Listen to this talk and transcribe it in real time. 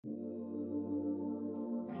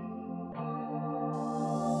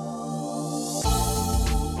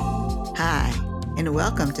and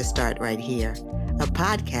welcome to Start Right Here, a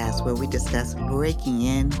podcast where we discuss breaking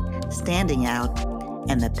in, standing out,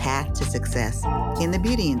 and the path to success in the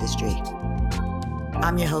beauty industry.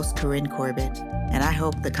 I'm your host, Corinne Corbett, and I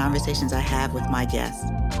hope the conversations I have with my guests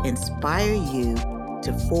inspire you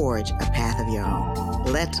to forge a path of your own.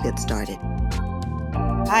 Let's get started.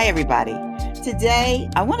 Hi, everybody. Today,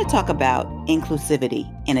 I want to talk about inclusivity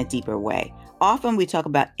in a deeper way. Often we talk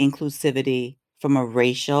about inclusivity from a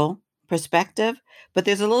racial perspective, but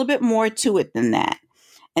there's a little bit more to it than that.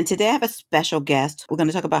 And today I have a special guest. We're going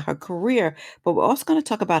to talk about her career, but we're also going to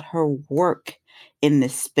talk about her work in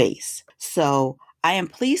this space. So I am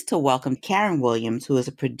pleased to welcome Karen Williams, who is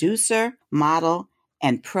a producer, model,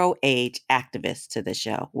 and pro-age activist to the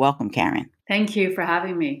show. Welcome, Karen. Thank you for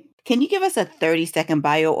having me. Can you give us a 30-second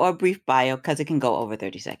bio or a brief bio? Because it can go over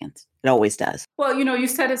 30 seconds. It always does. Well, you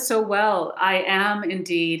said it so well. I am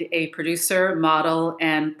indeed a producer, model,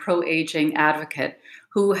 and pro-aging advocate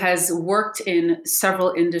who has worked in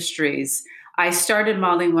several industries. I started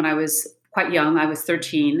modeling when I was quite young. I was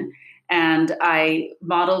 13, and I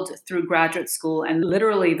modeled through graduate school. And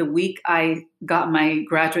literally the week I got my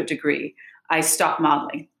graduate degree, I stopped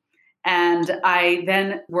modeling. And I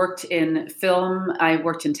then worked in film, I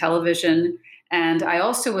worked in television, and I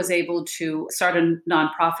also was able to start a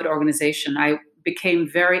nonprofit organization. I became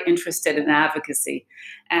very interested in advocacy.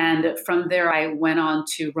 And from there, I went on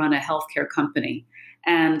to run a healthcare company.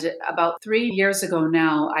 And about 3 years ago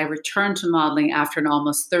now, I returned to modeling after an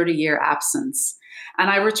almost 30-year absence. And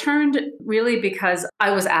I returned really because I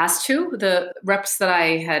was asked to. The reps that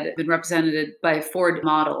I had been represented by Ford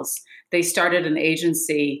Models, they started an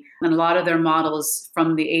agency, and a lot of their models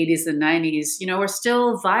from the 80s and 90s, were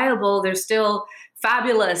still viable. They're still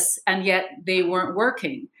fabulous, and yet they weren't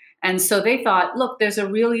working. And so they thought, look, there's a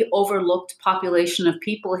really overlooked population of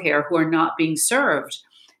people here who are not being served.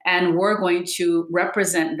 And we're going to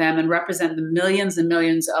represent them and represent the millions and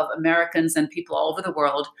millions of Americans and people all over the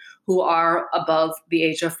world who are above the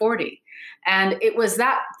age of 40. And it was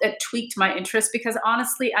that tweaked my interest, because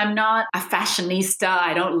honestly, I'm not a fashionista.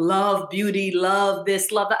 I don't love beauty, love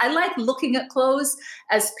this, love that. I like looking at clothes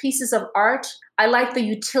as pieces of art. I like the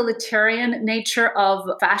utilitarian nature of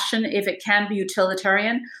fashion, if it can be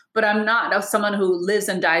utilitarian, but I'm not someone who lives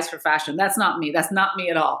and dies for fashion. That's not me. That's not me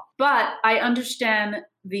at all. But I understand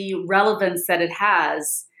the relevance that it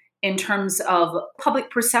has in terms of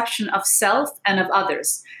public perception of self and of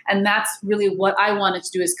others. And that's really what I wanted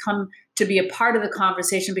to do, is come to be a part of the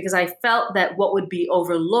conversation, because I felt that what would be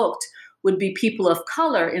overlooked would be people of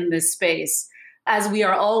color in this space, as we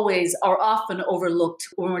are often overlooked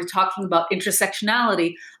when we're talking about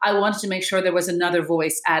intersectionality. I wanted to make sure there was another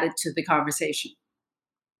voice added to the conversation.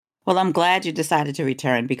 Well, I'm glad you decided to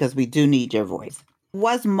return, because we do need your voice.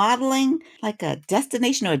 Was modeling like a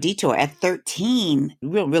destination or a detour? At 13,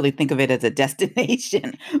 we don't really think of it as a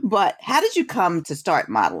destination, but how did you come to start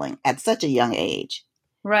modeling at such a young age?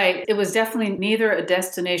 Right. It was definitely neither a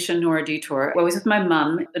destination nor a detour. I was with my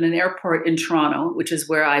mom in an airport in Toronto, which is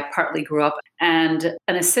where I partly grew up. And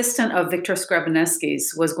an assistant of Victor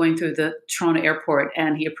Skrabanski's was going through the Toronto airport,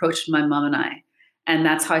 and he approached my mom and I. And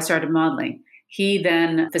that's how I started modeling. He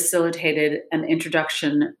then facilitated an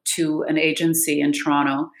introduction to an agency in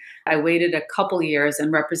Toronto. I waited a couple years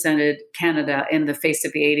and represented Canada in the Face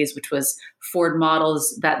of the 80s, which was Ford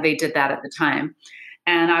Models, that they did that at the time.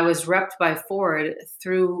 And I was repped by Ford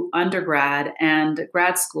through undergrad and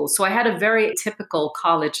grad school. So I had a very typical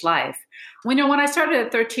college life. When I started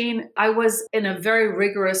at 13, I was in a very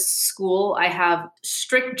rigorous school. I have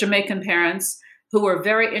strict Jamaican parents who were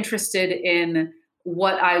very interested in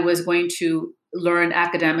what I was going to learn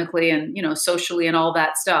academically and, socially and all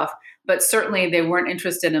that stuff. But certainly they weren't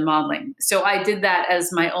interested in modeling. So I did that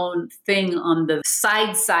as my own thing on the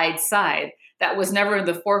side. That was never in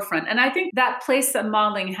the forefront. And I think that place that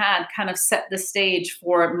modeling had kind of set the stage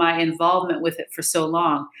for my involvement with it for so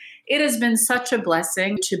long. It has been such a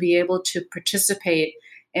blessing to be able to participate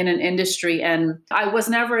in an industry. And I was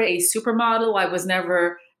never a supermodel. I was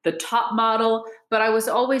never the top model, but I was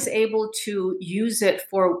always able to use it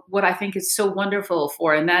for what I think is so wonderful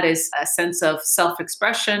for, and that is a sense of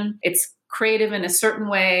self-expression. It's creative in a certain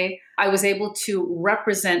way. I was able to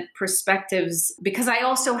represent perspectives because I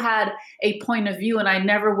also had a point of view, and I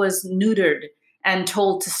never was neutered and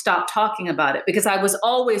told to stop talking about it, because I was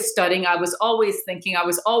always studying, I was always thinking, I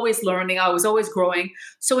was always learning, I was always growing.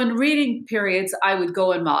 So in reading periods, I would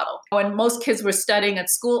go and model. When most kids were studying at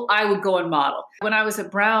school, I would go and model. When I was at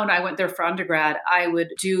Brown, I went there for undergrad, I would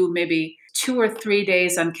do maybe 2 or 3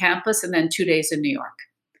 days on campus and then 2 days in New York.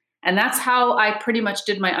 And that's how I pretty much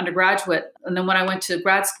did my undergraduate. And then when I went to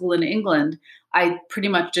grad school in England, I pretty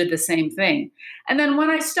much did the same thing. And then when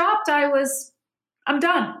I stopped, I'm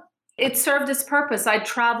done. It served its purpose. I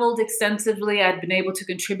traveled extensively. I'd been able to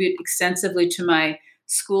contribute extensively to my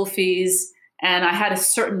school fees. And I had a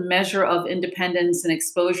certain measure of independence and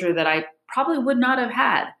exposure that I probably would not have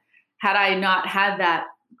had I not had that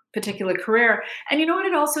particular career. And you know what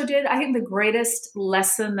it also did? I think the greatest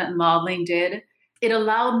lesson that modeling did, it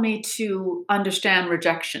allowed me to understand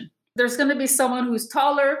rejection. There's going to be someone who's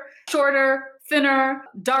taller, shorter, thinner,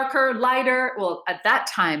 darker, lighter. Well, at that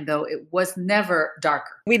time, though, it was never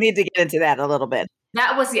darker. We need to get into that a little bit.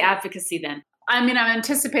 That was the advocacy then. I mean, I'm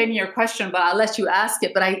anticipating your question, but I'll let you ask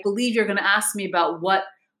it. But I believe you're going to ask me about what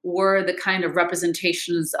were the kind of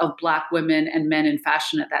representations of Black women and men in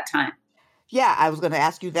fashion at that time. Yeah, I was going to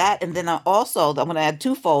ask you that. And then I'm going to add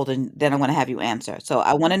twofold, and then I'm going to have you answer. So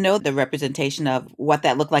I want to know the representation of what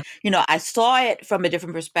that looked like. I saw it from a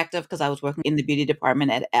different perspective because I was working in the beauty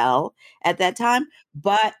department at Elle at that time.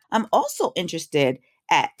 But I'm also interested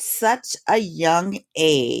at such a young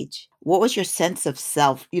age. What was your sense of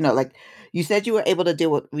self? Like you said, you were able to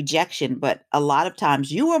deal with rejection, but a lot of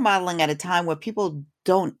times you were modeling at a time where people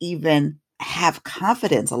don't even have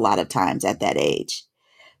confidence a lot of times at that age.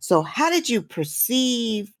 So how did you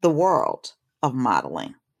perceive the world of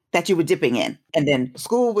modeling that you were dipping in? And then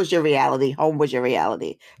school was your reality, home was your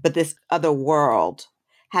reality. But this other world,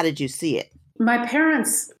 how did you see it? My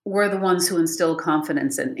parents were the ones who instilled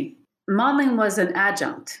confidence in me. Modeling was an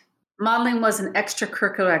adjunct. Modeling was an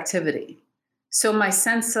extracurricular activity. So my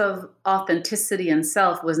sense of authenticity and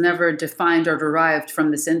self was never defined or derived from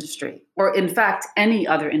this industry, or in fact, any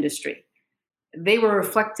other industry. They were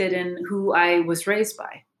reflected in who I was raised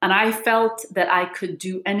by. And I felt that I could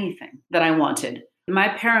do anything that I wanted. My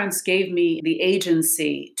parents gave me the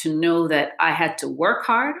agency to know that I had to work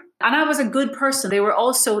hard. And I was a good person. They were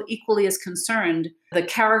also equally as concerned the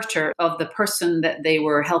character of the person that they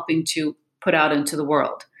were helping to put out into the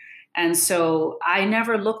world. And so I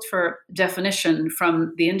never looked for definition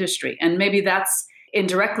from the industry. And maybe that's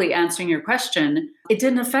indirectly answering your question. It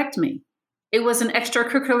didn't affect me. It was an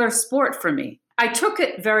extracurricular sport for me. I took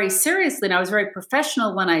it very seriously and I was very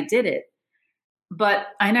professional when I did it, but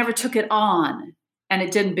I never took it on and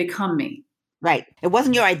it didn't become me. Right. It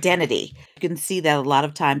wasn't your identity. You can see that a lot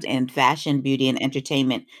of times in fashion, beauty, and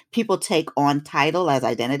entertainment, people take on title as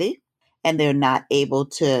identity and they're not able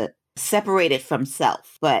to separate it from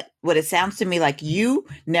self. But what it sounds to me like you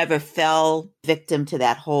never fell victim to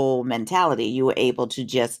that whole mentality. You were able to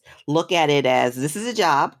just look at it as this is a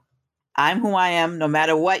job. I'm who I am, no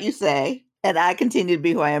matter what you say. And I continue to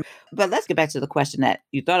be who I am. But let's get back to the question that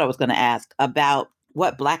you thought I was going to ask about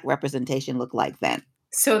what Black representation looked like then.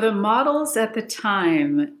 So the models at the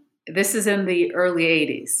time, this is in the early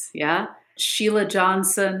 80s, yeah? Sheila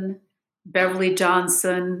Johnson, Beverly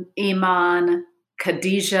Johnson, Iman,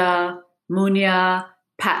 Khadijah, Munya,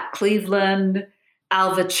 Pat Cleveland,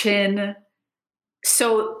 Alva Chin.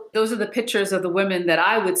 So those are the pictures of the women that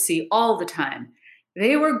I would see all the time.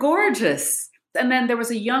 They were gorgeous. And then there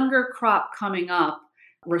was a younger crop coming up,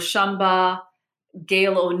 Rashamba,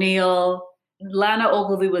 Gail O'Neill. Lana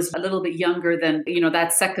Ogilvy was a little bit younger than,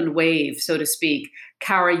 that second wave, so to speak.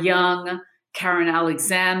 Cara Young, Karen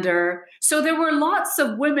Alexander. So there were lots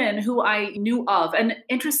of women who I knew of. And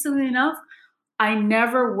interestingly enough, I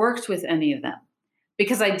never worked with any of them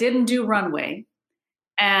because I didn't do runway.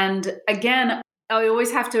 And again, I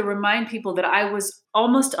always have to remind people that I was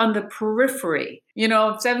almost on the periphery.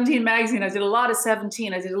 17 magazine, I did a lot of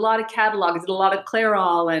 17. I did a lot of catalog. I did a lot of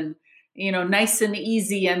Clairol and, Nice and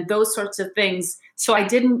Easy and those sorts of things. So I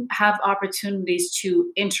didn't have opportunities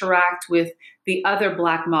to interact with the other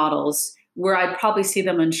Black models where I'd probably see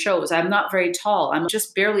them in shows. I'm not very tall. I'm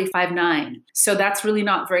just barely 5'9". So that's really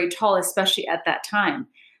not very tall, especially at that time.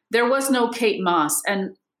 There was no Kate Moss.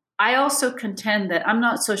 And I also contend that I'm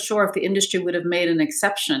not so sure if the industry would have made an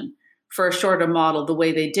exception for a shorter model the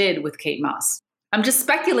way they did with Kate Moss. I'm just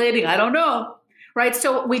speculating. I don't know. Right.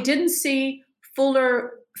 So we didn't see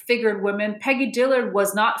fuller figured women. Peggy Dillard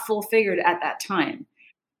was not full figured at that time.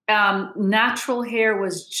 Natural hair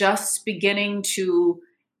was just beginning to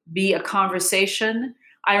be a conversation.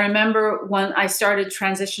 I remember when I started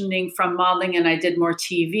transitioning from modeling and I did more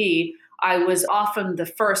TV, I was often the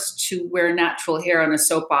first to wear natural hair on a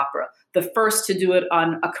soap opera, the first to do it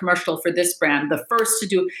on a commercial for this brand, the first to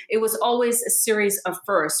do it. Was always a series of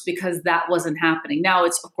firsts because that wasn't happening. Now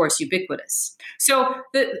it's, of course, ubiquitous. So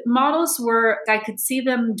the models I could see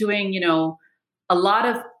them doing, a lot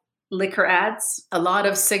of liquor ads, a lot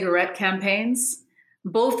of cigarette campaigns,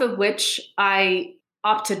 both of which I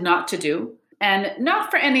opted not to do. And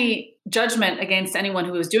not for any judgment against anyone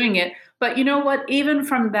who was doing it, but you know what? Even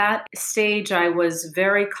from that stage, I was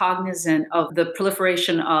very cognizant of the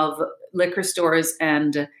proliferation of liquor stores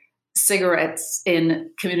and cigarettes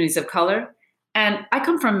in communities of color. And I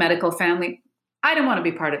come from a medical family. I didn't want to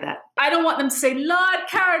be part of that. I don't want them to say, Lord,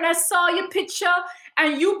 Karen, I saw your picture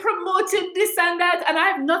and you promoted this and that. And I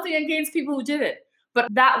have nothing against people who did it. But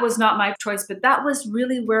that was not my choice. But that was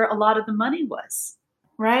really where a lot of the money was.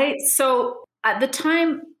 Right. So at the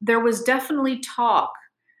time, there was definitely talk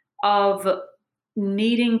of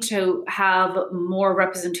needing to have more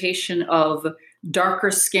representation of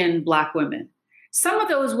darker skinned Black women. Some of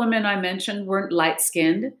those women I mentioned weren't light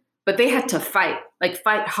skinned, but they had to fight, like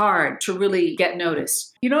fight hard to really get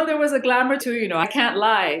noticed. There was a glamour to, I can't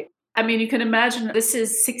lie. I mean, you can imagine this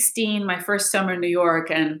is 16, my first summer in New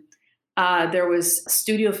York, and there was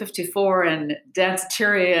Studio 54 and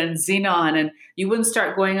Danceteria and Xenon, and you wouldn't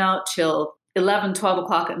start going out till 11, 12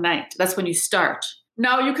 o'clock at night. That's when you start.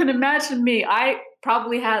 Now you can imagine me. I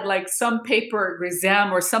probably had like some paper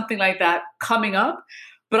exam or something like that coming up,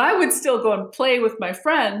 but I would still go and play with my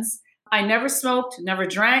friends. I never smoked, never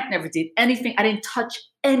drank, never did anything. I didn't touch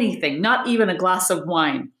anything, not even a glass of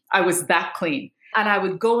wine. I was that clean. And I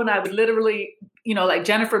would go and I would literally, like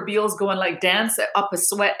Jennifer Beals go and like dance up a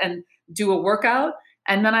sweat and do a workout.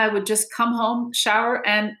 And then I would just come home, shower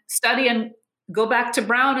and study and go back to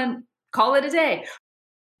Brown and call it a day.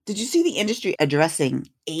 Did you see the industry addressing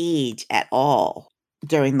age at all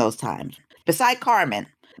during those times? Beside Carmen,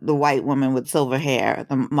 the white woman with silver hair,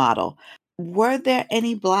 the model, were there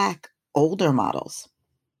any Black older models?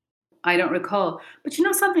 I don't recall. But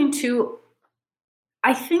something too,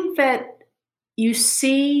 I think that you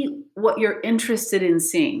see what you're interested in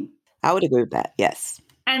seeing. I would agree with that, yes.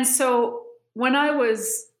 And so when I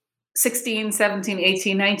was 16, 17,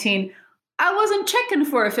 18, 19, I wasn't checking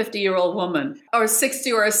for a 50-year-old woman or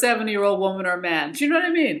 60 or a 70-year-old woman or man. Do you know what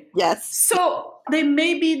I mean? Yes. So they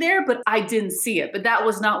may be there, but I didn't see it. But that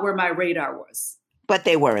was not where my radar was. But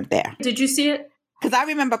they weren't there. Did you see it? Because I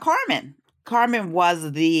remember Carmen. Carmen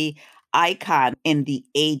was the icon in the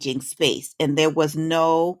aging space, and there was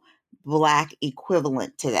no Black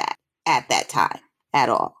equivalent to that at that time at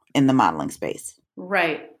all in the modeling space.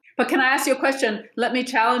 Right. But can I ask you a question? Let me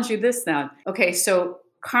challenge you this now. Okay, so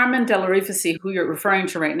Carmen de la Rifici, who you're referring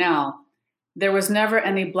to right now, there was never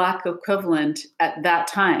any Black equivalent at that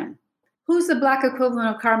time. Who's the Black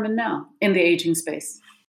equivalent of Carmen now in the aging space?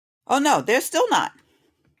 Oh, no, there's still not.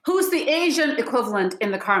 Who's the Asian equivalent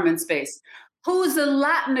in the Carmen space? Who's the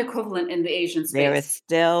Latin equivalent in the Asian space? There is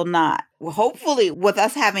still not. Well, hopefully, with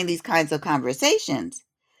us having these kinds of conversations,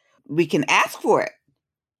 we can ask for it.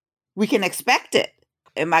 We can expect it.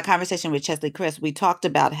 In my conversation with Chesley Chris, we talked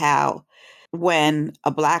about how when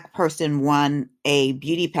a Black person won a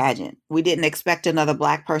beauty pageant, we didn't expect another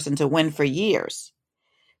Black person to win for years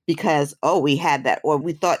because, we had that, or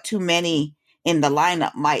we thought too many in the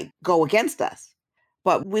lineup might go against us.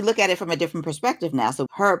 But we look at it from a different perspective now. So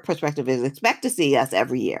her perspective is expect to see us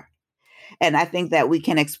every year. And I think that we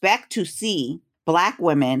can expect to see Black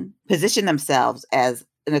women position themselves as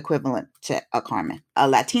an equivalent to a Carmen. A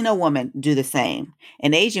Latino woman do the same.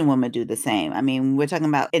 An Asian woman do the same. I mean, we're talking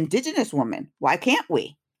about Indigenous women. Why can't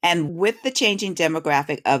we? And with the changing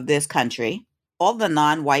demographic of this country, all the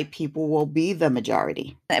non-white people will be the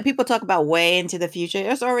majority. And people talk about way into the future.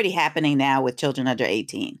 It's already happening now with children under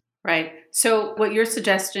 18. Right. So what you're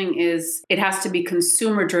suggesting is it has to be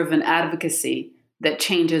consumer-driven advocacy that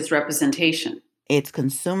changes representation. It's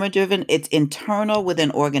consumer-driven. It's internal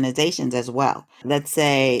within organizations as well. Let's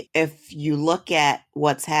say if you look at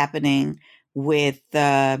what's happening with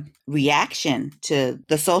the reaction to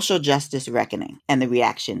the social justice reckoning and the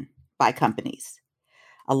reaction by companies,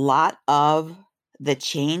 a lot of the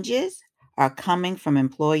changes are coming from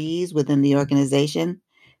employees within the organization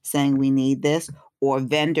saying we need this, or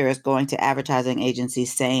vendors going to advertising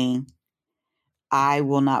agencies saying, I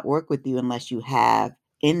will not work with you unless you have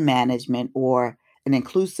in management or an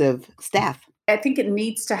inclusive staff. I think it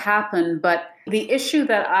needs to happen, but the issue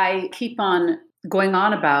that I keep on going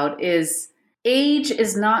on about is age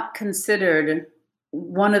is not considered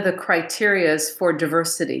one of the criterias for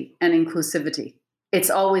diversity and inclusivity.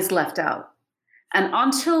 It's always left out. And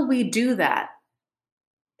until we do that,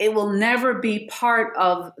 it will never be part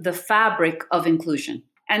of the fabric of inclusion.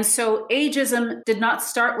 And so ageism did not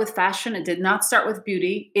start with fashion. It did not start with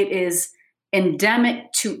beauty. It is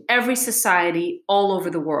endemic to every society all over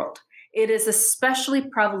the world. It is especially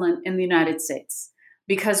prevalent in the United States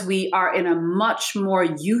because we are in a much more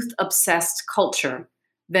youth-obsessed culture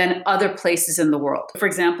than other places in the world. For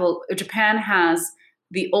example, Japan has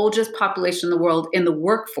the oldest population in the world in the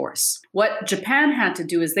workforce. What Japan had to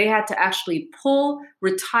do is they had to actually pull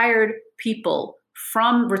retired people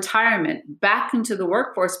from retirement back into the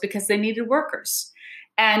workforce because they needed workers.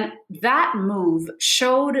 And that move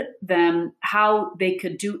showed them how they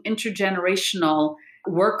could do intergenerational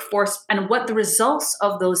workforce and what the results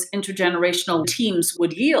of those intergenerational teams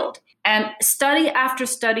would yield. And study after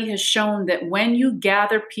study has shown that when you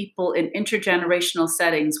gather people in intergenerational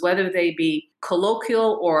settings, whether they be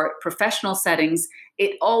colloquial or professional settings,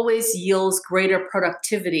 it always yields greater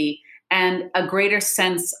productivity and a greater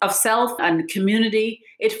sense of self and community.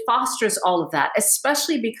 It fosters all of that,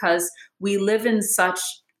 especially because we live in such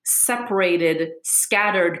separated,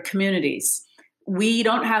 scattered communities. We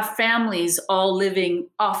don't have families all living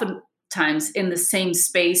oftentimes in the same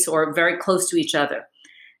space or very close to each other.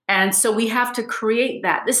 And so we have to create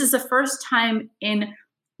that. This is the first time in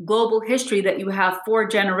global history that you have 4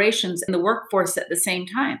 generations in the workforce at the same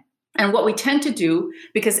time. And what we tend to do,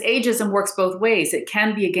 because ageism works both ways, it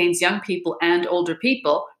can be against young people and older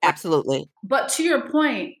people. Absolutely. But to your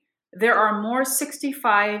point, there are more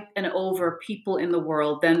 65 and over people in the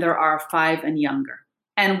world than there are 5 and younger.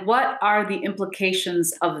 And what are the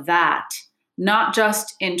implications of that? Not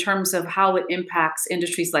just in terms of how it impacts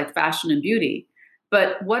industries like fashion and beauty,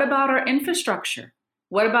 but what about our infrastructure?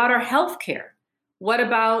 What about our healthcare? What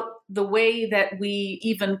about the way that we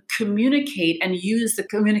even communicate and use the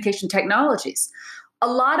communication technologies? A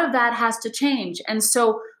lot of that has to change. And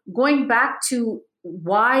so going back to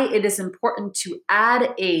why it is important to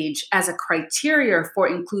add age as a criteria for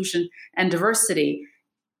inclusion and diversity,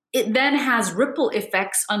 it then has ripple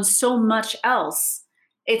effects on so much else.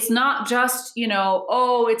 It's not just,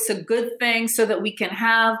 oh, it's a good thing so that we can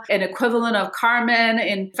have an equivalent of Carmen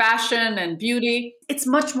in fashion and beauty. It's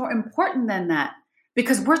much more important than that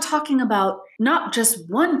because we're talking about not just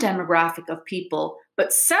one demographic of people,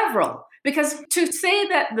 but several. Because to say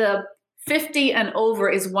that the 50 and over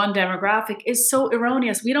is one demographic is so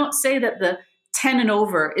erroneous. We don't say that the 10 and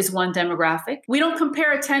over is one demographic. We don't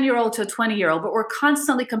compare a 10-year-old to a 20-year-old, but we're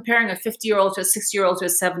constantly comparing a 50-year-old to a 60-year-old to a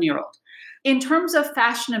 7-year-old. In terms of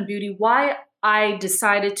fashion and beauty, why I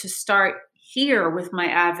decided to start here with my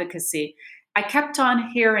advocacy, I kept on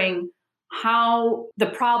hearing how the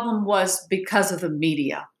problem was because of the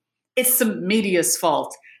media. It's the media's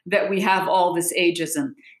fault that we have all this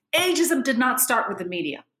ageism. Ageism did not start with the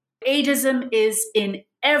media. Ageism is in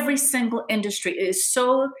every single industry. It is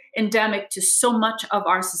so endemic to so much of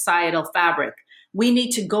our societal fabric. We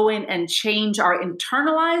need to go in and change our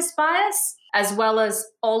internalized bias as well as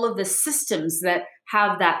all of the systems that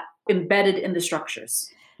have that embedded in the structures.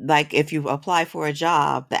 Like if you apply for a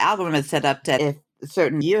job, the algorithm is set up that if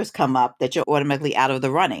certain years come up, that you're automatically out of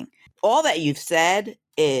the running. All that you've said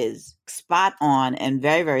is spot on and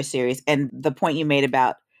very, very serious. And the point you made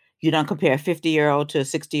about you don't compare a 50-year-old to a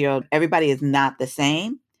 60-year-old, everybody is not the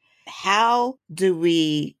same. How do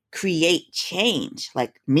we create change,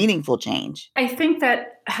 like meaningful change? I think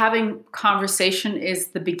that having conversation is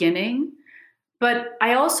the beginning, but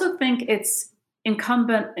I also think it's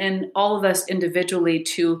incumbent in all of us individually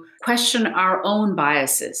to question our own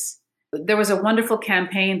biases. There was a wonderful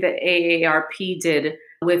campaign that AARP did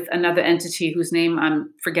with another entity whose name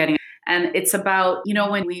I'm forgetting. And it's about,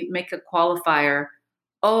 when we make a qualifier,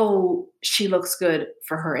 oh, she looks good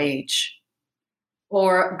for her age.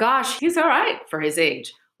 Or, gosh, he's all right for his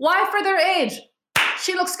age. Why for their age?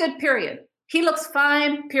 She looks good, period. He looks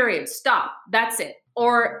fine, period. Stop. That's it.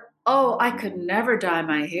 Or, oh, I could never dye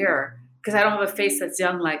my hair because I don't have a face that's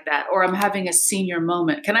young like that. Or I'm having a senior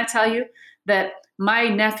moment. Can I tell you that my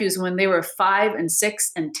nephews, when they were 5 and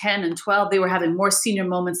 6 and 10 and 12, they were having more senior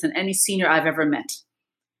moments than any senior I've ever met,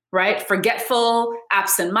 right? Forgetful,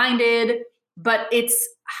 absent-minded, but it's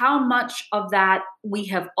how much of that we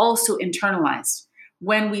have also internalized.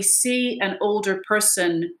 When we see an older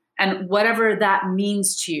person and whatever that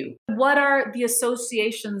means to you, what are the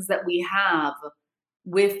associations that we have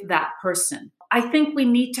with that person? I think we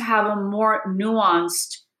need to have a more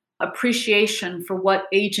nuanced appreciation for what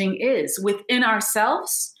aging is within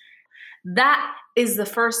ourselves. That is the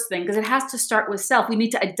first thing, because it has to start with self. We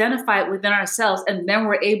need to identify it within ourselves, and then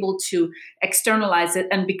we're able to externalize it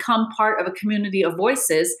and become part of a community of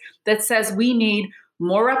voices that says we need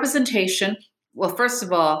more representation. Well, first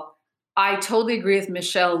of all, I totally agree with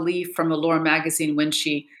Michelle Lee from Allure magazine when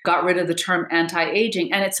she got rid of the term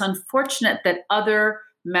anti-aging. And it's unfortunate that other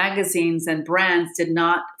magazines and brands did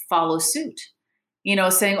not follow suit.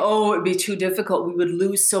 Saying, oh, it'd be too difficult. We would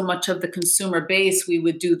lose so much of the consumer base. We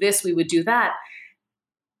would do this, we would do that.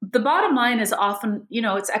 The bottom line is often,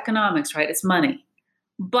 it's economics, right? It's money.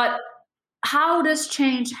 But How does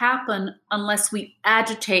change happen unless we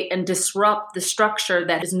agitate and disrupt the structure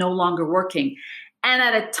that is no longer working? And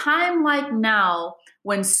at a time like now,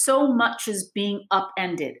 when so much is being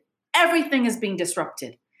upended, everything is being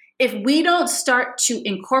disrupted. If we don't start to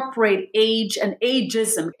incorporate age and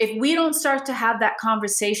ageism, if we don't start to have that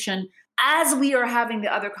conversation as we are having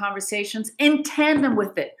the other conversations in tandem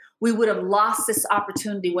with it, we would have lost this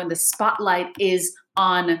opportunity when the spotlight is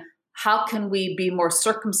on how can we be more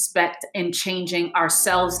circumspect in changing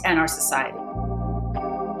ourselves and our society.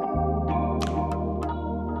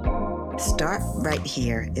 Start Right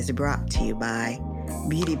Here is brought to you by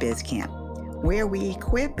Beauty Biz Camp, where we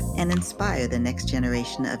equip and inspire the next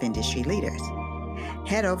generation of industry leaders.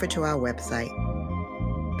 Head over to our website,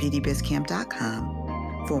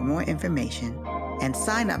 beautybizcamp.com, for more information and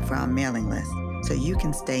sign up for our mailing list so you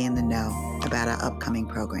can stay in the know about our upcoming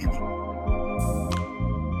programming.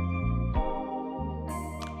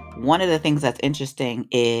 One of the things that's interesting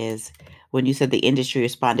is when you said the industry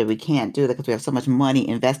responded, we can't do that because we have so much money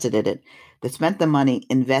invested in it. They spent the money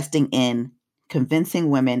investing in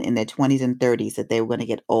convincing women in their 20s and 30s that they were going to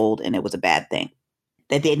get old and it was a bad thing,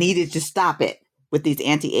 that they needed to stop it with these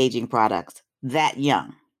anti-aging products that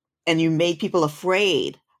young. And you made people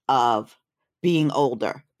afraid of being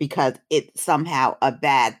older because it's somehow a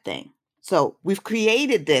bad thing. So we've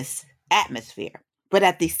created this atmosphere. But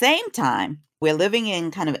at the same time, we're living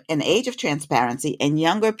in kind of an age of transparency, and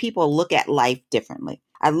younger people look at life differently.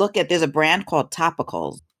 There's a brand called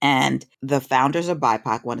Topicals, and the founders are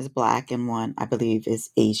BIPOC. One is Black and one, I believe,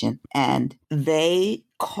 is Asian. And they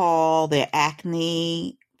call their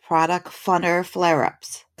acne product funner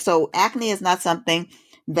flare-ups. So acne is not something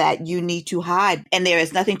that you need to hide, and there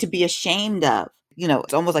is nothing to be ashamed of.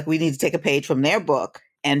 It's almost like we need to take a page from their book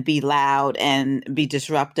and be loud and be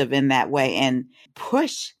disruptive in that way and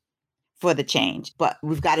push for the change. But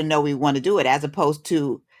we've got to know we want to do it, as opposed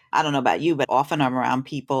to, I don't know about you, but often I'm around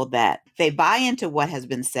people that they buy into what has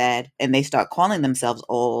been said and they start calling themselves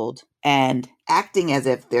old and acting as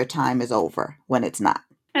if their time is over when it's not.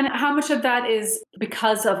 And how much of that is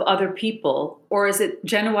because of other people, or is it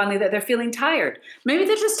genuinely that they're feeling tired? Maybe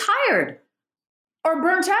they're just tired or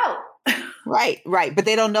burnt out. Right. But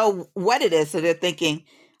they don't know what it is. So they're thinking,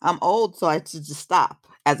 I'm old, so I should just stop,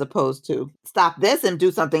 as opposed to stop this and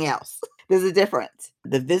do something else. There's a difference.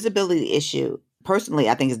 The visibility issue, personally,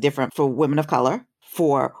 I think is different for women of color,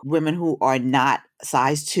 for women who are not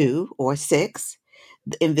size 2 or 6.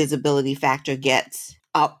 The invisibility factor gets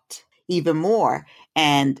upped even more.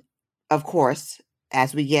 And of course,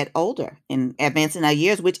 as we get older and advance in our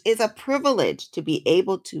years, which is a privilege to be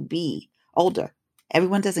able to be older.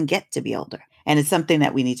 Everyone doesn't get to be older. And it's something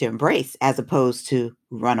that we need to embrace as opposed to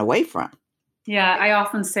run away from. Yeah, I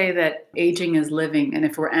often say that aging is living. And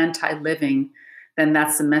if we're anti-living, then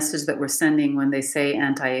that's the message that we're sending when they say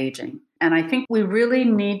anti-aging. And I think we really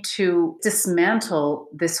need to dismantle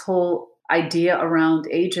this whole idea around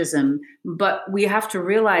ageism. But we have to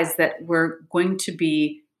realize that we're going to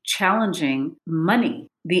be challenging money.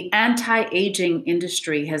 The anti-aging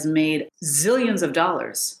industry has made zillions of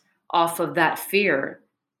dollars off of that fear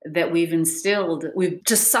that we've instilled, we've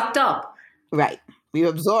just sucked up. Right. We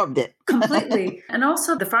absorbed it. Completely. And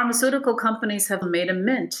also the pharmaceutical companies have made a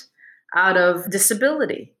mint out of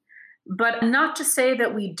disability. But not to say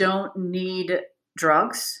that we don't need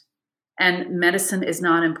drugs and medicine is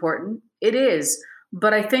not important. It is.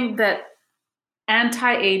 But I think that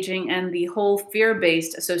anti-aging and the whole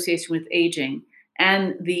fear-based association with aging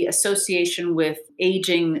and the association with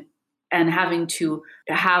aging and having to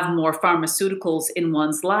have more pharmaceuticals in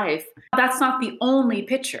one's life, that's not the only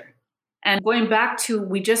picture. And going back to,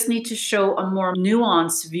 we just need to show a more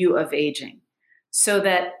nuanced view of aging so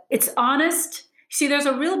that it's honest. See, there's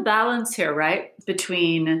a real balance here, right?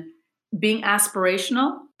 Between being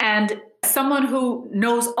aspirational and someone who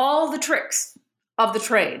knows all the tricks of the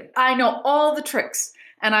trade. I know all the tricks,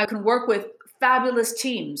 and I can work with fabulous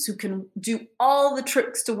teams who can do all the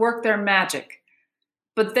tricks to work their magic.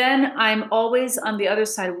 But then I'm always on the other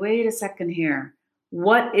side. Wait a second here.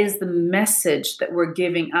 What is the message that we're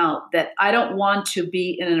giving out? That I don't want to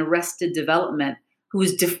be in an arrested development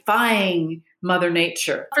who's defying Mother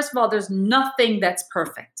Nature. First of all, there's nothing that's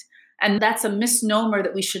perfect. And that's a misnomer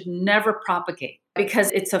that we should never propagate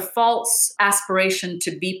because it's a false aspiration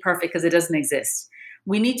to be perfect because it doesn't exist.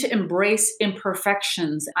 We need to embrace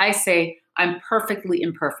imperfections. I say, I'm perfectly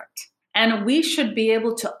imperfect. And we should be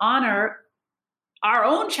able to honor our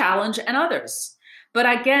own challenge and others. But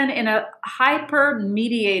again, in a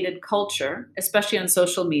hyper-mediated culture, especially on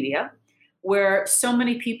social media, where so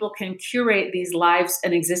many people can curate these lives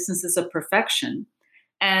and existences of perfection,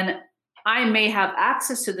 and I may have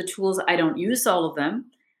access to the tools. I don't use all of them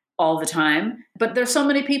all the time, but there's so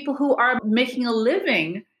many people who are making a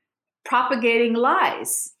living propagating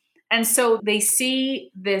lies. And so they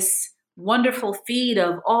see this wonderful feed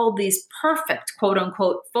of all these perfect, quote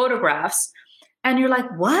unquote, photographs. And you're like,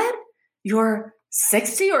 what? You're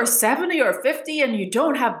 60 or 70 or 50 and you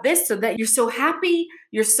don't have this, so that you're so happy,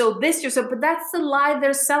 you're so this, you're so, but that's the lie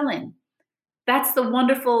they're selling. That's the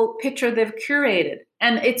wonderful picture they've curated.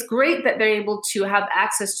 And it's great that they're able to have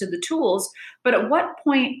access to the tools. But at what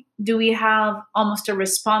point do we have almost a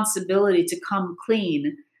responsibility to come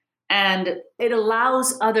clean? And it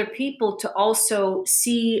allows other people to also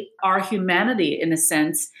see our humanity in a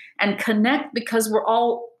sense and connect, because we're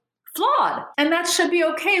all flawed. And that should be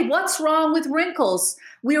okay. What's wrong with wrinkles?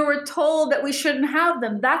 We were told that we shouldn't have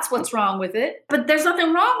them. That's what's wrong with it. But there's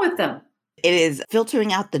nothing wrong with them. It is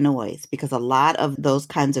filtering out the noise, because a lot of those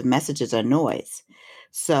kinds of messages are noise.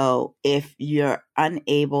 So if you're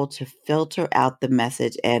unable to filter out the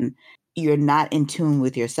message and you're not in tune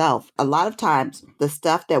with yourself, a lot of times the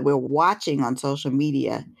stuff that we're watching on social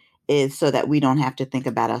media is so that we don't have to think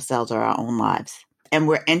about ourselves or our own lives. And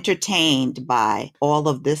we're entertained by all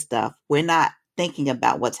of this stuff. We're not thinking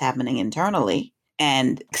about what's happening internally.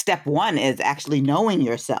 And step one is actually knowing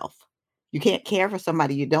yourself. You can't care for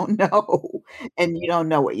somebody you don't know, and you don't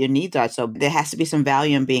know what your needs are. So there has to be some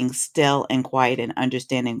value in being still and quiet and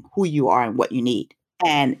understanding who you are and what you need.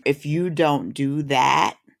 And if you don't do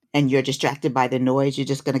that and you're distracted by the noise, you're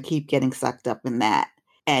just going to keep getting sucked up in that.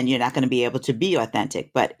 And you're not going to be able to be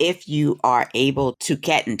authentic. But if you are able to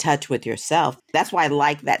get in touch with yourself, that's why I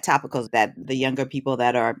like that topic, because that the younger people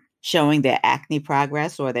that are showing their acne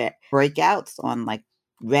progress or their breakouts on like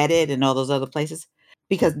Reddit and all those other places,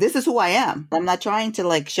 because this is who I am. I'm not trying to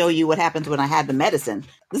like show you what happens when I had the medicine.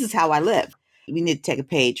 This is how I live. We need to take a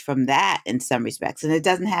page from that in some respects. And it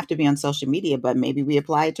doesn't have to be on social media, but maybe we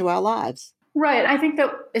apply it to our lives. Right. I think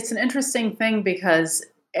that it's an interesting thing because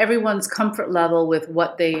everyone's comfort level with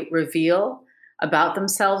what they reveal about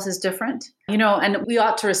themselves is different, and we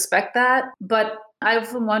ought to respect that. But I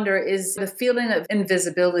often wonder, is the feeling of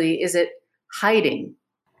invisibility, is it hiding?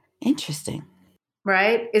 Interesting.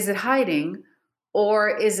 Right? Is it hiding, or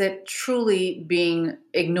is it truly being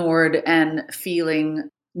ignored and feeling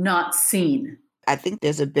not seen? I think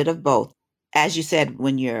there's a bit of both. As you said,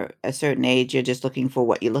 when you're a certain age, you're just looking for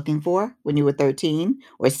what you're looking for. When you were 13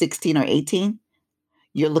 or 16 or 18,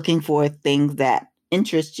 you're looking for things that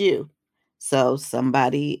interest you. So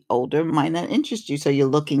somebody older might not interest you. So you're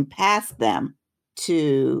looking past them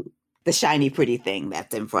to the shiny, pretty thing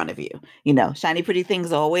that's in front of you. Shiny, pretty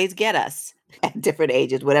things always get us at different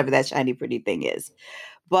ages, whatever that shiny, pretty thing is.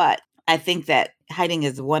 But I think that hiding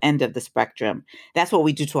is one end of the spectrum. That's what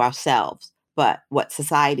we do to ourselves. But what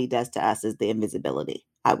society does to us is the invisibility,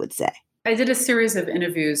 I would say. I did a series of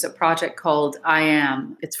interviews, a project called I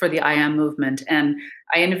Am. It's for the I Am movement. And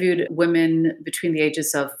I interviewed women between the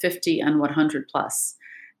ages of 50 and 100 plus.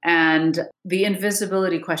 And the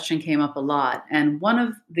invisibility question came up a lot. And one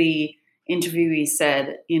of the interviewees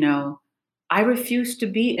said, I refuse to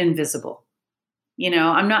be invisible.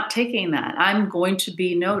 I'm not taking that. I'm going to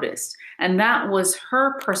be noticed. And that was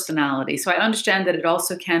her personality. So I understand that it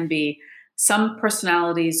also can be, some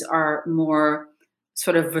personalities are more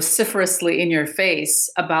sort of vociferously in your face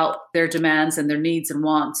about their demands and their needs and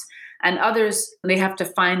wants. And others, they have to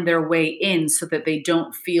find their way in so that they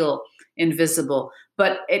don't feel invisible.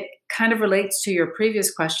 But it kind of relates to your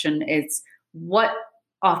previous question. It's what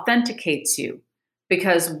authenticates you,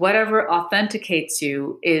 because whatever authenticates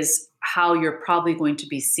you is how you're probably going to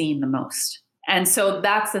be seen the most. And so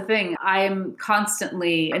that's the thing. I'm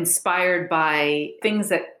constantly inspired by things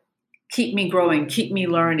that keep me growing, keep me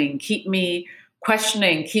learning, keep me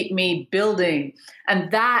questioning, keep me building. And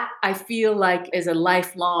that I feel like is a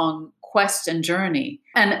lifelong quest and journey.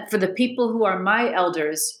 And for the people who are my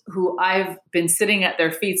elders, who I've been sitting at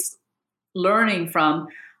their feet learning from,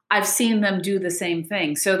 I've seen them do the same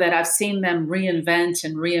thing, so that I've seen them reinvent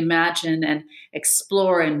and reimagine and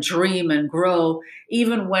explore and dream and grow,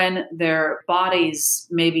 even when their bodies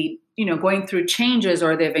maybe, going through changes,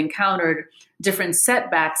 or they've encountered different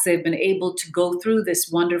setbacks. They've been able to go through this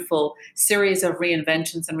wonderful series of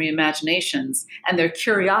reinventions and reimaginations, and their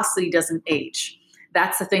curiosity doesn't age.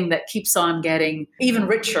 That's the thing that keeps on getting even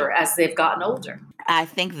richer as they've gotten older. I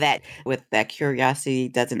think that with that curiosity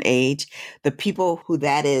doesn't age, the people who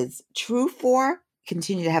that is true for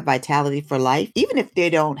continue to have vitality for life, even if they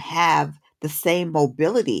don't have the same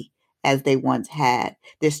mobility as they once had.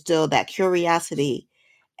 There's still that curiosity,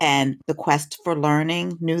 and the quest for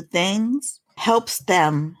learning new things helps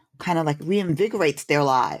them kind of like reinvigorates their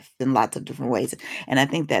life in lots of different ways. And I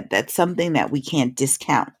think that that's something that we can't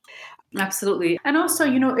discount. Absolutely. And also,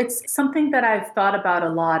 it's something that I've thought about a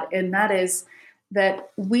lot, and that is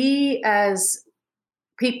that we as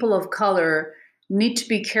people of color need to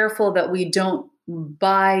be careful that we don't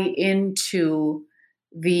buy into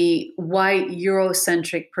the white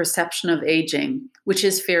Eurocentric perception of aging, which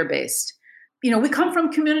is fear based. We come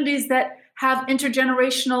from communities that have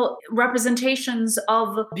intergenerational representations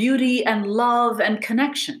of beauty and love and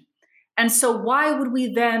connection. And so, why would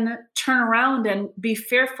we then turn around and be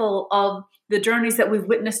fearful of the journeys that we've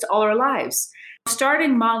witnessed all our lives?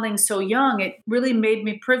 Starting modeling so young, it really made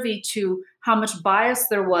me privy to how much bias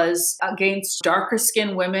there was against darker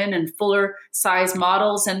skinned women and fuller size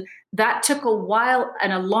models. And that took a while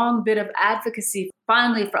and a long bit of advocacy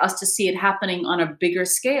finally for us to see it happening on a bigger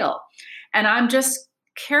scale. And I'm just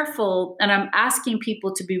careful, and I'm asking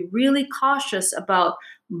people to be really cautious about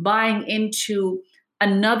buying into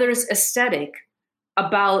another's aesthetic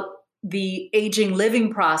about the aging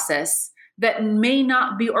living process that may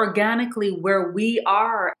not be organically where we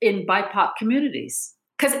are in BIPOC communities.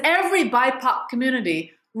 Because every BIPOC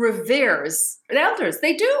community reveres the elders.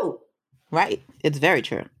 They do. Right. It's very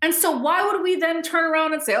true. And so why would we then turn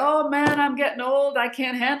around and say, oh man, I'm getting old, I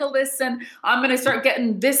can't handle this, and I'm going to start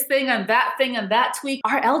getting this thing and that tweak.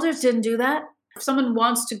 Our elders didn't do that. If someone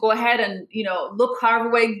wants to go ahead and, look however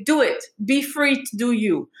way, do it. Be free to do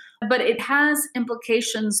you. But it has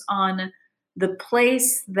implications on the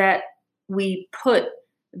place that we put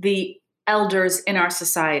the elders in our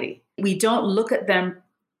society. We don't look at them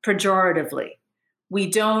pejoratively. We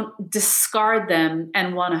don't discard them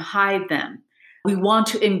and want to hide them. We want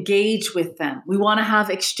to engage with them. We want to have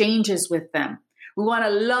exchanges with them. We want to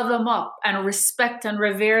love them up and respect and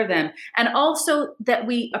revere them. And also that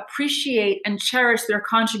we appreciate and cherish their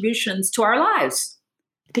contributions to our lives.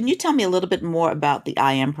 Can you tell me a little bit more about the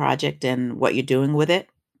I Am Project and what you're doing with it?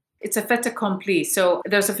 It's a fait accompli. So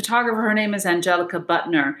there's a photographer, her name is Angelica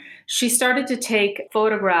Butner. She started to take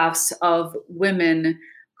photographs of women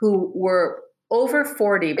who were over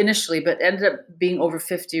 40 initially, but ended up being over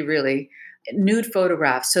 50 really, nude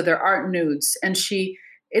photographs. So there aren't nudes. And she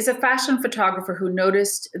is a fashion photographer who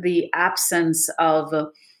noticed the absence of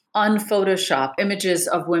unphotoshopped images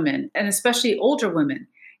of women, and especially older women.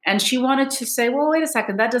 And she wanted to say, well, wait a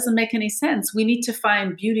second, that doesn't make any sense. We need to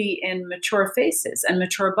find beauty in mature faces and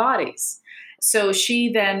mature bodies. So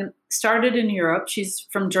she then started in Europe. She's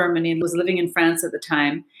from Germany and was living in France at the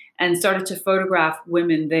time, and started to photograph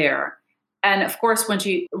women there. And of course, when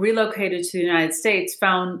she relocated to the United States,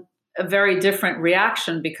 found a very different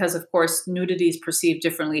reaction because, of course, nudity is perceived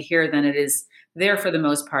differently here than it is there for the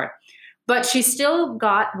most part. But she still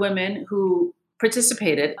got women who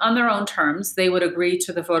participated on their own terms. They would agree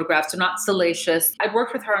to the photographs. They're not salacious. I'd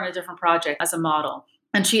worked with her on a different project as a model,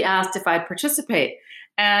 and she asked if I'd participate.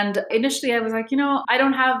 And initially I was like, I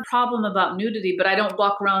don't have a problem about nudity, but I don't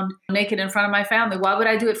walk around naked in front of my family. Why would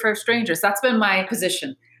I do it for strangers? That's been my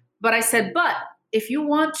position. But I said, but if you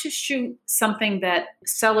want to shoot something that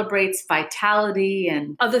celebrates vitality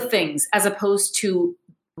and other things, as opposed to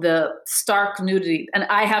the stark nudity, and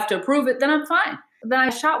I have to approve it, then I'm fine. Then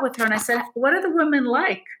I shot with her and I said, what are the women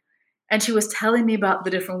like? And she was telling me about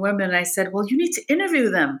the different women. And I said, well, you need to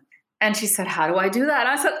interview them. And she said, how do I do that?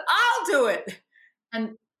 And I said, I'll do it.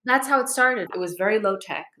 And that's how it started. It was very low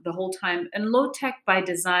tech the whole time, and low tech by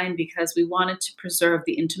design because we wanted to preserve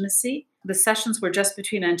the intimacy. The sessions were just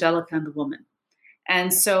between Angelica and the woman.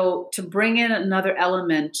 And so to bring in another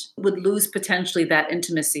element would lose potentially that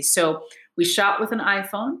intimacy. So we shot with an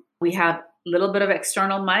iPhone. We have a little bit of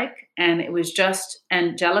external mic, and it was just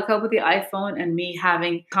Angelica with the iPhone and me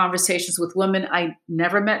having conversations with women. I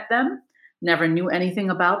never met them, never knew anything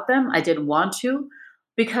about them. I didn't want to,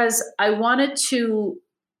 because I wanted to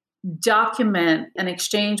document an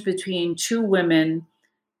exchange between two women,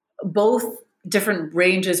 both different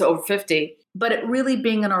ranges over 50, but it really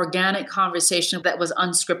being an organic conversation that was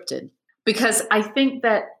unscripted. Because I think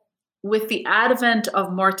that with the advent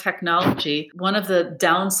of more technology, one of the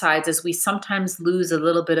downsides is we sometimes lose a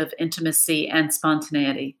little bit of intimacy and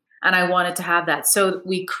spontaneity. And I wanted to have that. So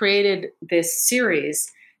we created this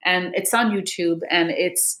series, and it's on YouTube, and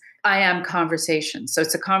it's I Am Conversation. So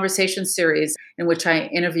it's a conversation series in which I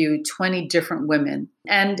interview 20 different women,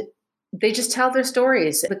 and they just tell their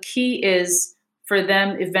stories. The key is for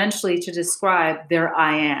them eventually to describe their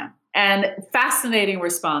I am. And fascinating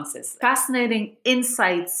responses, fascinating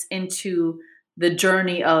insights into the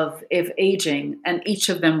journey of aging, and each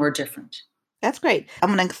of them were different. That's great. I'm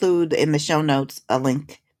going to include in the show notes a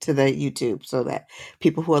link to the YouTube so that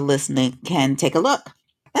people who are listening can take a look.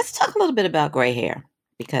 Let's talk a little bit about gray hair,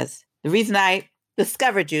 because the reason I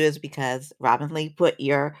discovered you is because Robin Lee put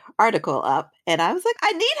your article up and I was like,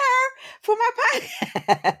 I need her for my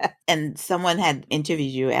podcast. And someone had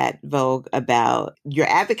interviewed you at Vogue about your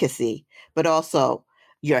advocacy, but also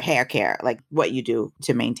your hair care, like what you do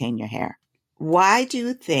to maintain your hair. Why do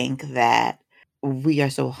you think that we are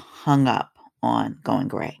so hung up on going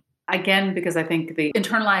gray? Again, because I think the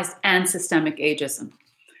internalized and systemic ageism.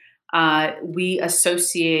 We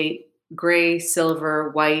associate gray, silver,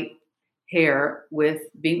 white hair with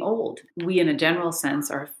being old. We, in a general sense,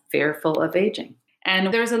 are fearful of aging.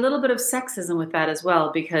 And there's a little bit of sexism with that as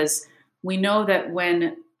well, because we know that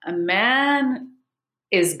when a man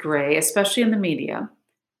is gray, especially in the media,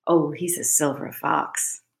 oh, he's a silver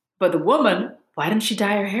fox. But the woman, why didn't she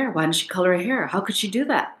dye her hair? Why didn't she color her hair? How could she do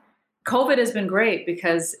that? COVID has been great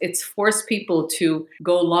because it's forced people to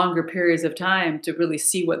go longer periods of time to really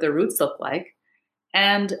see what their roots look like.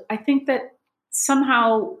 And I think that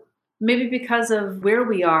somehow, maybe because of where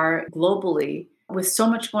we are globally, with so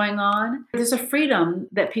much going on, there's a freedom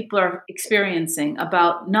that people are experiencing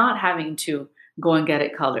about not having to go and get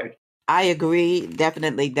it colored. I agree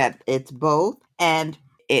definitely that it's both. And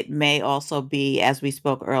it may also be, as we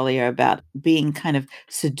spoke earlier, about being kind of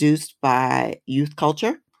seduced by youth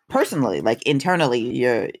culture. Personally, like internally,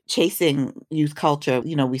 you're chasing youth culture.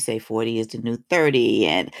 You know, we say 40 is the new 30,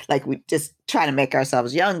 and like we just try to make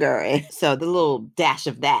ourselves younger. And so the little dash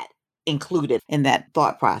of that included in that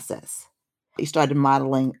thought process. You started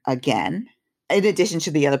modeling again, in addition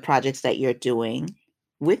to the other projects that you're doing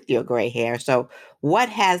with your gray hair. So, what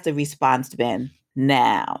has the response been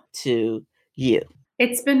now to you?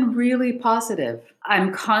 It's been really positive.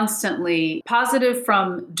 I'm constantly positive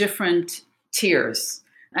from different tiers.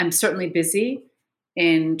 I'm certainly busy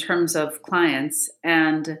in terms of clients.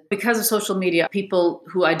 And because of social media, people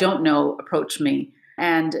who I don't know approach me.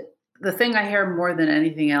 And the thing I hear more than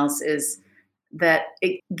anything else is that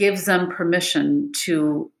it gives them permission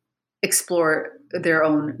to explore their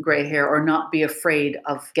own gray hair or not be afraid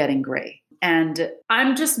of getting gray. And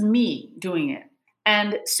I'm just me doing it.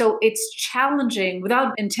 And so it's challenging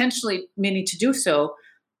without intentionally meaning to do so.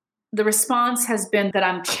 The response has been that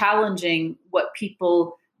I'm challenging what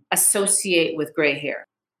people associate with gray hair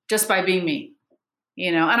just by being me,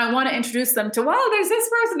 and I want to introduce them to, well, there's this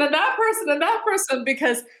person and that person and that person,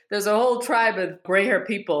 because there's a whole tribe of gray hair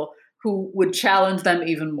people who would challenge them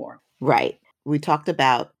even more. Right. We talked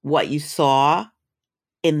about what you saw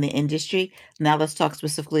in the industry. Now let's talk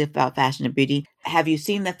specifically about fashion and beauty. Have you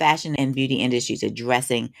seen the fashion and beauty industries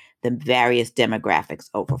addressing the various demographics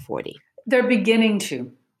over 40? They're beginning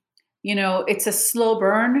to. It's a slow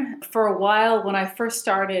burn. For a while, when I first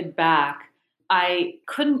started back, I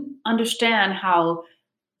couldn't understand how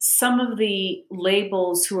some of the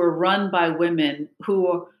labels who are run by women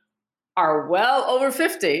who are well over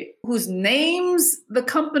 50, whose names the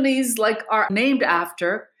companies are named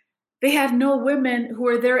after, they had no women who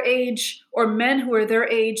are their age or men who are their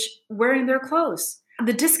age wearing their clothes.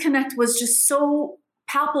 The disconnect was just so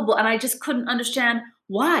palpable, and I just couldn't understand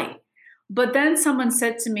why. But then someone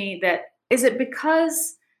said to me that, is it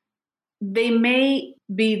because they may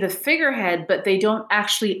be the figurehead, but they don't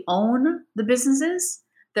actually own the businesses?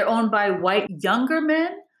 They're owned by white younger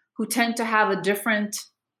men who tend to have a different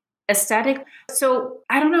aesthetic. So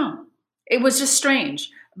I don't know. It was just strange.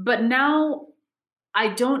 But now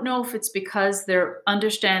I don't know if it's because they're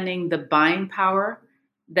understanding the buying power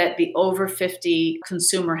that the over 50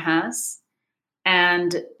 consumer has.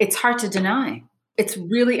 And it's hard to deny. It's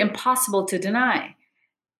really impossible to deny.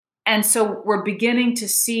 And so we're beginning to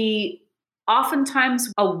see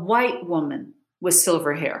oftentimes a white woman with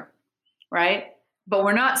silver hair, right? But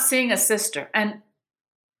we're not seeing a sister. And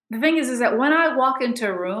the thing is that when I walk into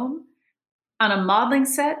a room on a modeling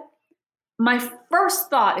set, my first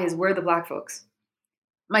thought is, where are the Black folks?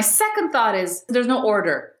 My second thought is, there's no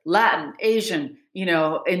order. Latin, Asian,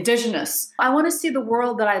 indigenous. I want to see the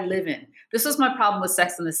world that I live in. This was my problem with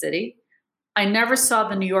Sex and the City. I never saw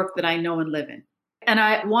the New York that I know and live in. And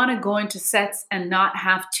I want to go into sets and not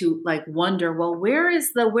have to wonder, well, where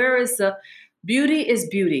is the beauty is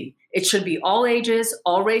beauty. It should be all ages,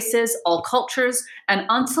 all races, all cultures. And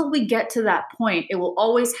until we get to that point, it will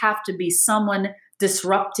always have to be someone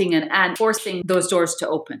disrupting and forcing those doors to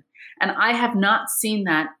open. And I have not seen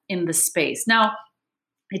that in the space. Now,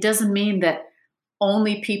 it doesn't mean that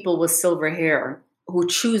only people with silver hair who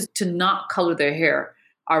choose to not color their hair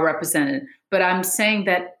are represented. But I'm saying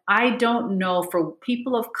that I don't know, for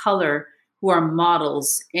people of color who are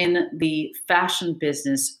models in the fashion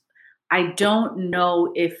business, I don't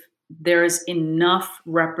know if there's enough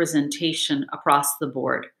representation across the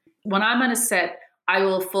board. When I'm on a set, I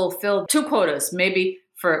will fulfill 2 quotas, maybe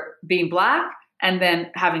for being Black and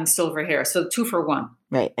then having silver hair. So 2 for 1.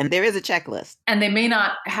 Right. And there is a checklist. And they may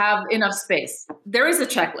not have enough space. There is a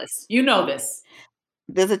checklist. You know this.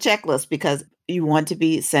 There's a checklist because you want to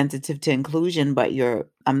be sensitive to inclusion, but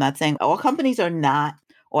I'm not saying all companies are not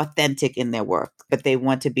authentic in their work, but they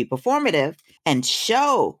want to be performative and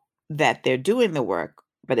show that they're doing the work,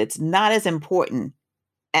 but it's not as important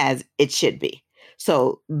as it should be.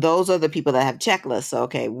 So those are the people that have checklists. So,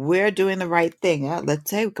 okay, we're doing the right thing. Let's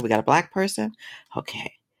say we got a Black person.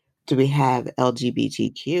 Okay. Do we have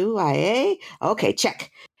LGBTQIA? Okay,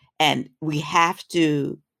 check. And we have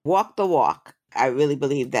to walk the walk. I really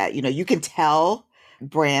believe that, you can tell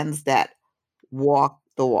brands that walk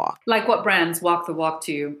the walk. Like what brands walk the walk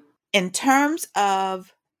to you? In terms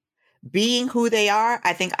of being who they are,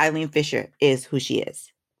 I think Eileen Fisher is who she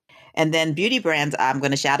is. And then beauty brands, I'm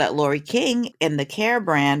going to shout out Lori King in the care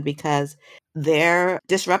brand because they're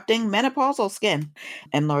disrupting menopausal skin.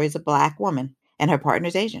 And Lori's a Black woman and her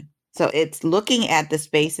partner's Asian. So it's looking at the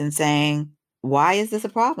space and saying, why is this a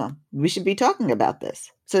problem? We should be talking about this.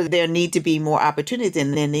 So there need to be more opportunities,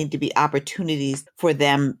 and there need to be opportunities for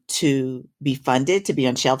them to be funded, to be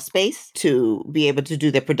on shelf space, to be able to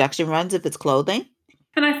do their production runs if it's clothing.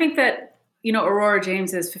 And I think that Aurora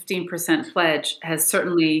James's 15% pledge has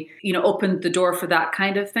certainly, opened the door for that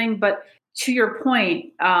kind of thing. But to your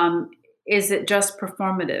point, is it just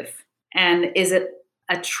performative? And is it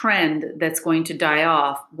a trend that's going to die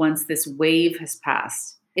off once this wave has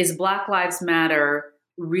passed? Is Black Lives Matter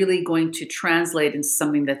really going to translate into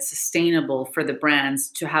something that's sustainable for the brands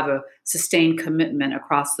to have a sustained commitment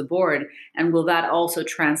across the board? And will that also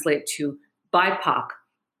translate to BIPOC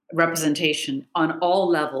representation on all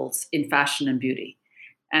levels in fashion and beauty?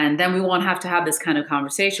 And then we won't have to have this kind of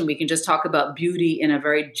conversation. We can just talk about beauty in a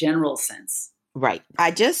very general sense. Right.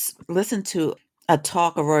 I just listened to a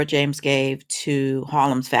talk Aurora James gave to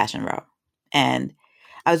Harlem's Fashion Row. And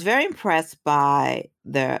I was very impressed by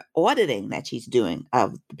the auditing that she's doing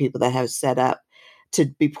of the people that have set up to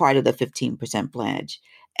be part of the 15% pledge.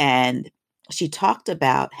 And she talked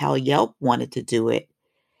about how Yelp wanted to do it.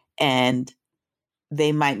 And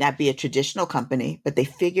they might not be a traditional company, but they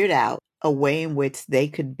figured out a way in which they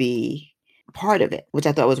could be part of it, which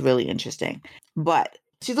I thought was really interesting. But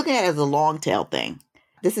she's looking at it as a long tail thing.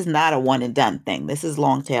 This is not a one and done thing. This is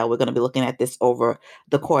long tail. We're going to be looking at this over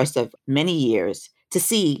the course of many years to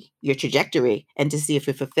see your trajectory and to see if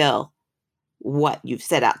you fulfill what you've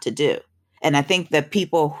set out to do. And I think that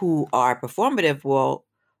people who are performative will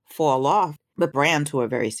fall off, but brands who are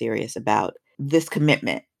very serious about this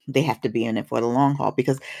commitment, they have to be in it for the long haul,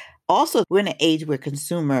 because also we're in an age where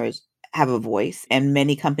consumers have a voice and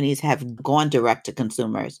many companies have gone direct to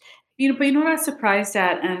consumers. But what I'm surprised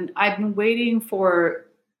at, and I've been waiting for,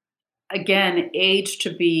 again, age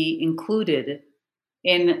to be included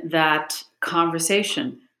in that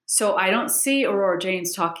conversation. So I don't see Aurora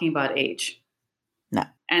James talking about age. No.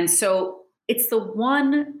 And so it's the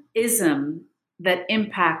one ism that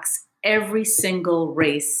impacts every single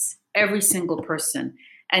race, every single person.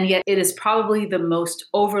 And yet it is probably the most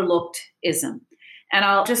overlooked ism. And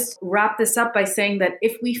I'll just wrap this up by saying that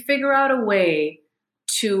if we figure out a way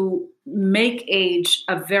to make age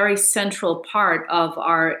a very central part of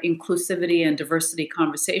our inclusivity and diversity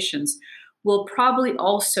conversations, we'll probably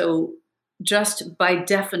also, just by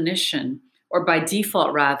definition, or by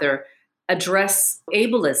default rather, address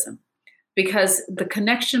ableism. Because the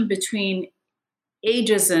connection between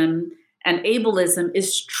ageism and ableism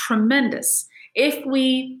is tremendous. If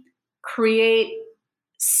we create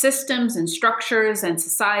systems and structures and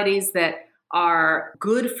societies that are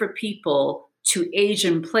good for people to age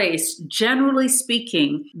in place, generally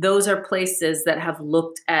speaking, those are places that have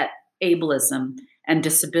looked at ableism and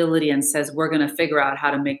disability and says, we're going to figure out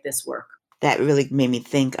how to make this work. That really made me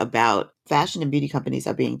think about fashion and beauty companies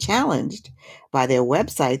are being challenged by their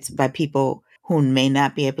websites by people who may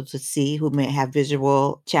not be able to see, who may have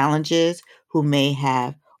visual challenges, who may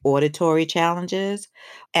have auditory challenges.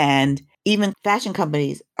 And even fashion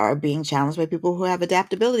companies are being challenged by people who have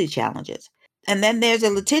adaptability challenges. And then there's a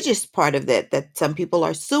litigious part of that some people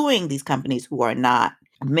are suing these companies who are not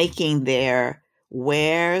making their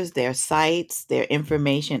wares, their sites, their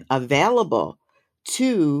information available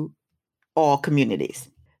to all communities.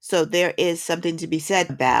 So there is something to be said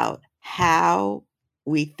about how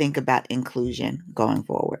we think about inclusion going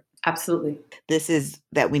forward. Absolutely. This is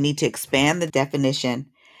that we need to expand the definition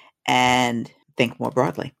and think more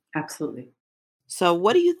broadly. Absolutely. So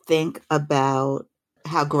what do you think about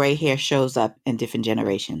how gray hair shows up in different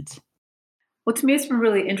generations? Well, to me, it's been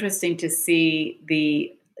really interesting to see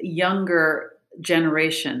the younger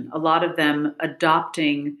generation, a lot of them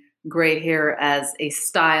adopting gray hair as a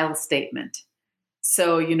style statement.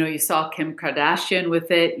 So, you saw Kim Kardashian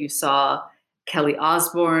with it, you saw Kelly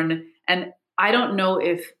Osbourne, and I don't know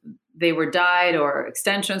if they were dyed or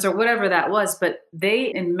extensions or whatever that was, but they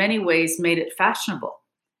in many ways made it fashionable.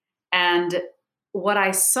 And what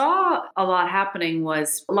I saw a lot happening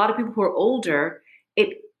was a lot of people who are older,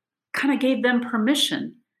 it kind of gave them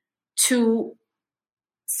permission to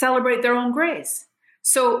celebrate their own grace.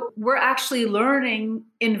 So we're actually learning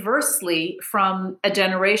inversely from a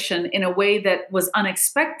generation in a way that was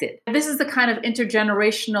unexpected. This is the kind of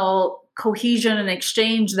intergenerational cohesion and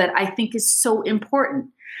exchange that I think is so important.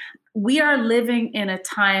 We are living in a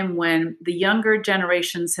time when the younger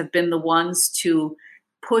generations have been the ones to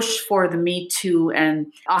push for the Me Too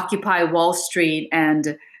and Occupy Wall Street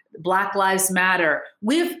and Black Lives Matter.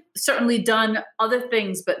 We've certainly done other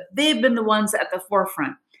things, but they've been the ones at the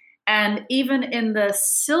forefront. And even in the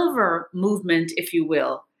silver movement, if you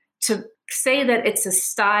will, to say that it's a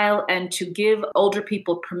style and to give older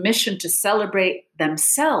people permission to celebrate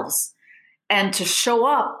themselves and to show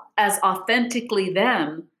up as authentically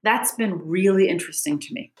them, that's been really interesting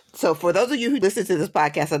to me. So for those of you who listen to this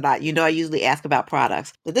podcast or not, I usually ask about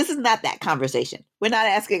products, but this is not that conversation. We're not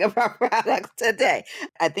asking about products today.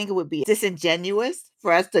 I think it would be disingenuous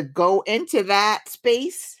for us to go into that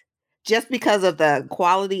space just because of the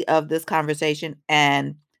quality of this conversation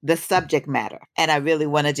and the subject matter. And I really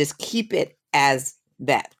want to just keep it as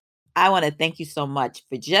that. I want to thank you so much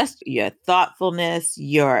for just your thoughtfulness,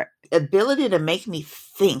 your ability to make me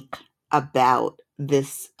think about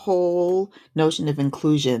this whole notion of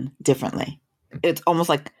inclusion differently. It's almost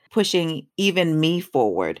like pushing even me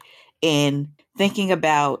forward in thinking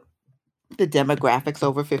about the demographics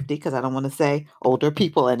over 50, because I don't want to say older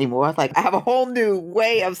people anymore. It's like I have a whole new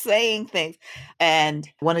way of saying things. And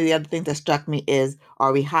one of the other things that struck me is,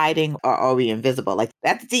 are we hiding or are we invisible? Like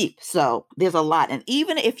that's deep. So there's a lot. And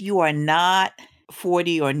even if you are not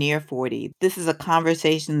 40 or near 40, this is a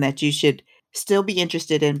conversation that you should still be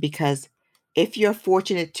interested in, because if you're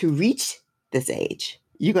fortunate to reach this age,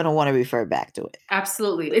 you're going to want to refer back to it.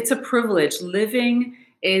 Absolutely. It's a privilege. Living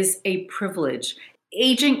is a privilege.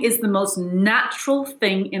 Aging is the most natural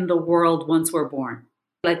thing in the world once we're born.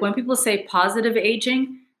 Like when people say positive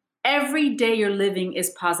aging, every day you're living is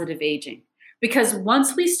positive aging. Because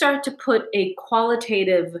once we start to put a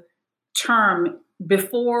qualitative term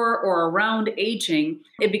before or around aging,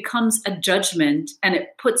 it becomes a judgment and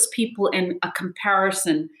it puts people in a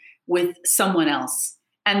comparison with someone else.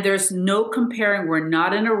 And there's no comparing. We're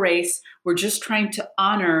not in a race. We're just trying to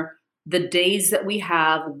honor the days that we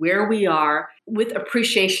have, where we are, with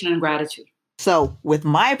appreciation and gratitude. So with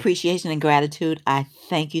my appreciation and gratitude, I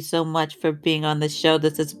thank you so much for being on the show.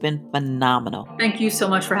 This has been phenomenal. Thank you so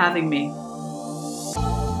much for having me.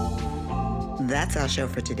 That's our show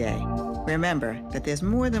for today. Remember that there's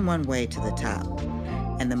more than one way to the top,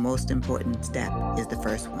 and the most important step is the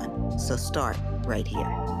first one. So start right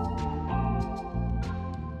here.